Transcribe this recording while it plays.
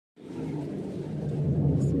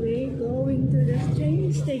going to the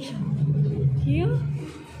train station. Here?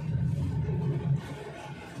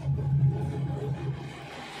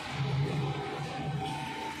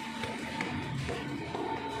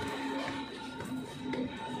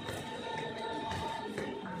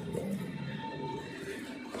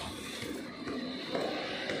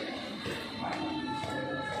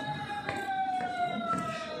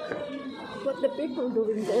 What the people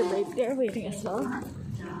doing there, right there, waiting as well.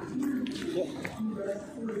 Yeah.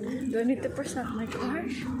 Do I need to present my car?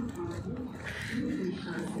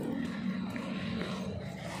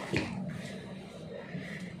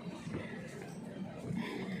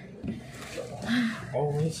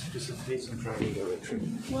 Always visit facing driving direction.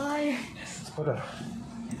 Why? It's better.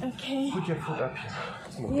 Okay. Put your foot up here.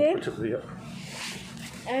 It's more Yeah. comfortable,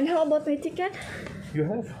 yeah. And how about my ticket? You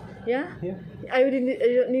have? Yeah? Yeah. I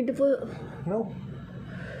don't need to put... No.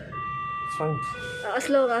 It's fine. As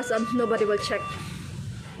long as nobody will check.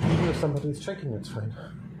 Even if somebody is checking, it's fine.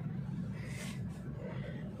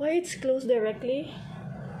 Why it's closed directly?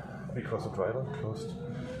 Because the driver closed.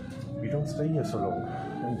 We don't stay here so long.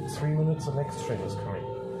 In 3 minutes, the next train is coming.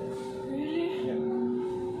 Really? Yeah.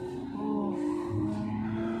 Oh.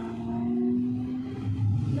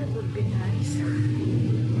 That would be nice.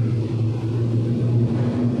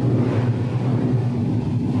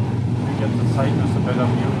 We get the side with a better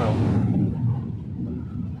view now.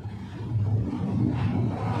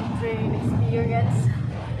 Train experience.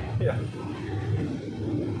 Yeah.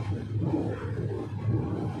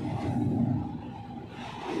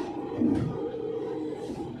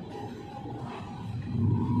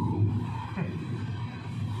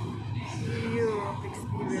 Europe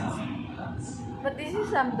experience. But this is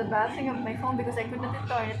the bad thing of my phone because I could not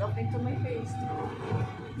turn it up into my face.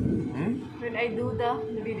 When I do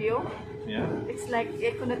the video, Yeah. it's like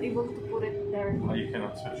I could not able to put it there. Oh, you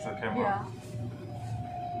cannot switch the camera. Yeah.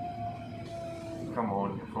 Come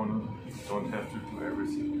on, your phone don't have to do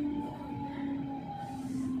everything.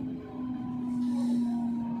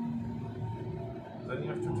 Then you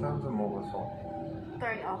have to turn the mobile phone.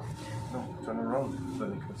 Turn off. No, turn around, then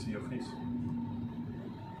you can see your face.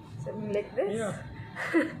 Something like this. Yeah.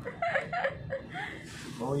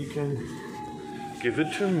 Or you can give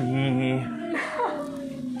it to me.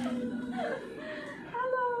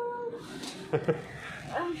 Hello.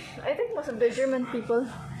 I think most of the German people,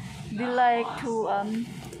 they like to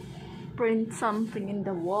print something in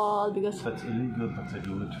the wall because That's illegal, but they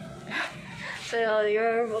do it. so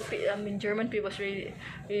German people really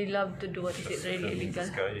love to do what is it really illegal. This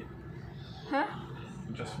guy Huh?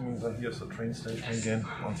 just means that here's the train station again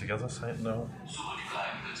on the other side now.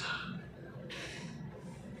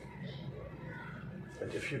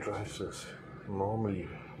 And if you drive this normally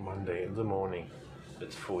Monday in the morning,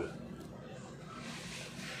 it's full.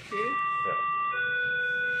 See? Yeah.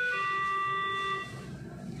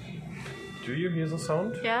 Do you hear the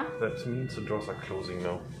sound? Yeah. That means the doors are closing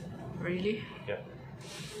now. Really? Yeah.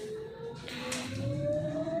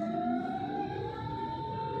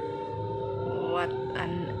 What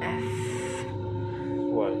an F.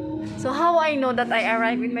 Why? So how I know that I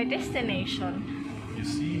arrived in my destination? You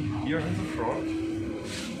see here in the front,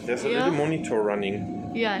 there's a Yeah. little monitor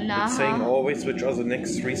running. Yeah, now. It's saying always which are the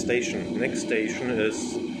next 3 stations. Next station is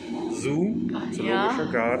Zoom, Zoologischer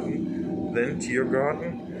Yeah. Garten, then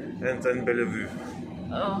Tiergarten, and then Bellevue.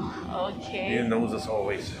 Oh, okay. You know this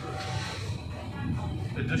always.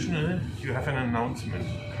 Additionally, you have an announcement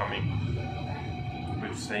coming,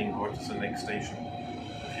 which is saying what is the next station,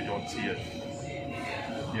 if you don't see it.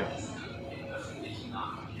 Yeah.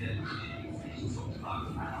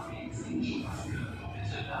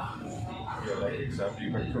 Yeah, like example,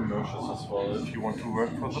 you have commercials as well. If you want to work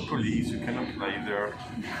for the police, you can apply there.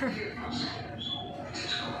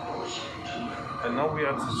 And now we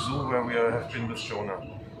are at the zoo where we have been with Jonah.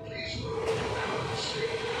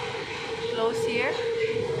 Close here.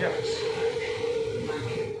 Yeah.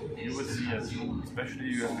 You will see it. Especially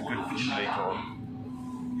you have a good view later on.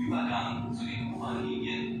 Übergang zu den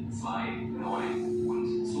U-Bahn-Linien 2, 9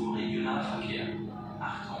 und zum Regionalverkehr.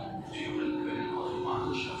 Achtung, Türen können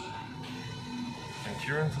automatisch öffnen. And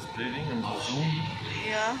here in this building, in the Zoom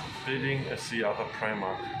Yeah. building, is the other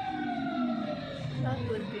Primark. That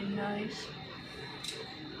would be nice.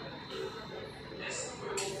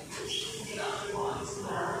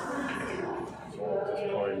 So at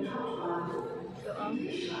this point. So,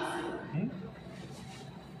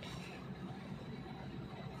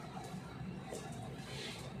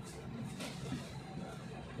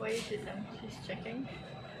 why is it he's checking?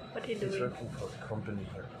 What he He's doing? working for the company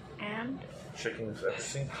here. And Checking if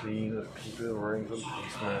everything clean, if people are wearing the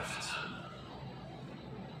face masks.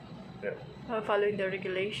 Yeah. Following the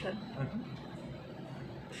regulation.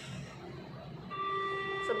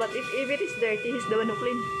 So, but if it is dirty, he's the one who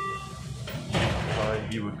clean.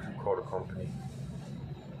 He would call a company.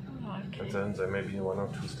 Okay. And then there may be 1 or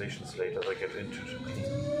 2 stations later they get into to clean.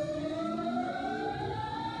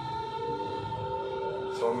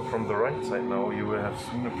 So from the right side now you will have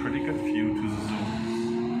soon a pretty good view to the zoo.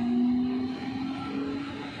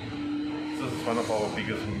 This is one of our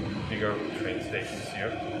bigger train stations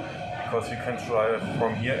here. Because you can drive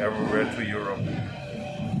from here everywhere to Europe.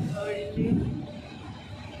 Oh, really?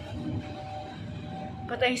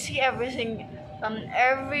 But I see everything,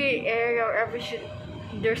 every area or every shit,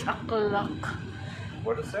 there's a clock.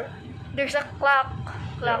 What is that? There's a clock.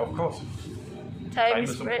 Yeah, of course. Time is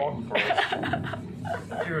is important for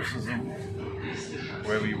us. Here's the zoo.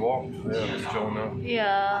 Where we walked, there was Jonah.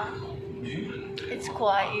 Yeah. It's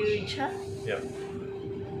quite huge, huh? Yeah.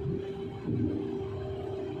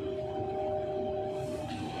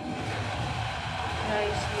 I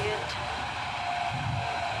see it.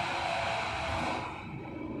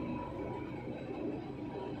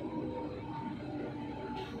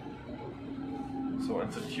 So at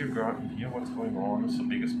the Tiergarten here, what's going on is the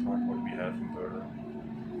biggest park what we have in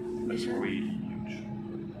Berlin. It's really huge.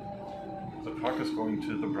 The park is going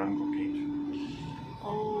to the Brandenburg Gate.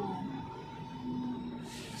 Oh.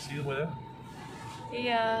 See where?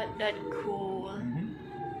 Yeah, that's cool.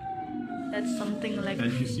 That's something like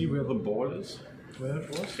And you see where the ball is? Where it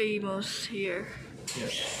was? famous here. Yeah.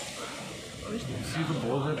 You see the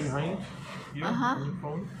ball there behind? Here on the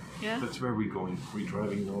phone? Yeah. That's where we're going. We're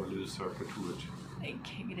driving now a little circle to it.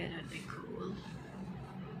 Okay, that would be cool.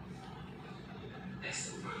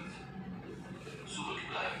 Nächste 5.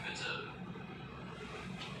 Zurückbleiben bitte.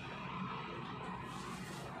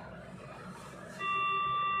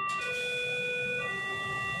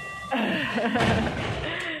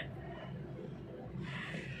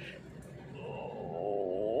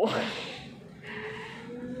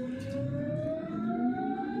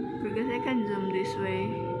 Because I can zoom this way.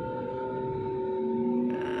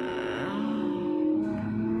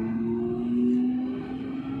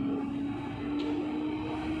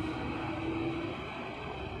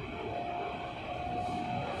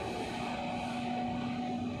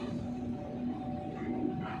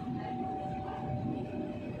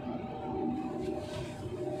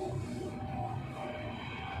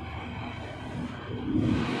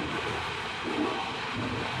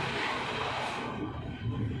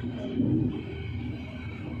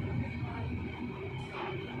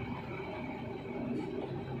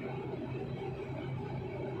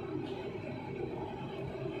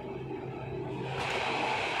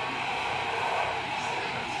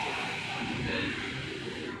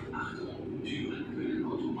 Achtung, Türen können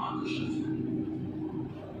automatisch öffnen.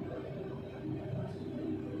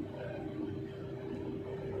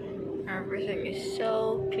 Everything is so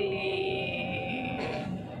clean.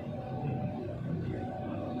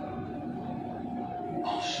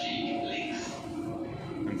 Ausstieg links.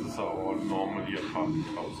 And these are all normally apartment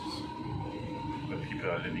houses where people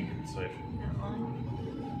are living inside.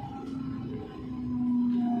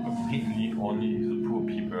 But mainly only the poor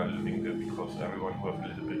people are living there because everyone who has a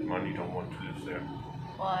little bit money don't want to live there.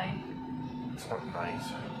 Why? It's not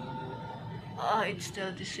nice. It's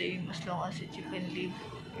still the same as long as you can live.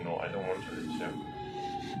 No, I don't want to live there.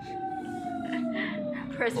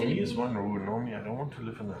 First, For me, is one rule. Normally, I don't want to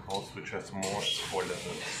live in a house which has more than 4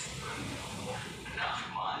 levels.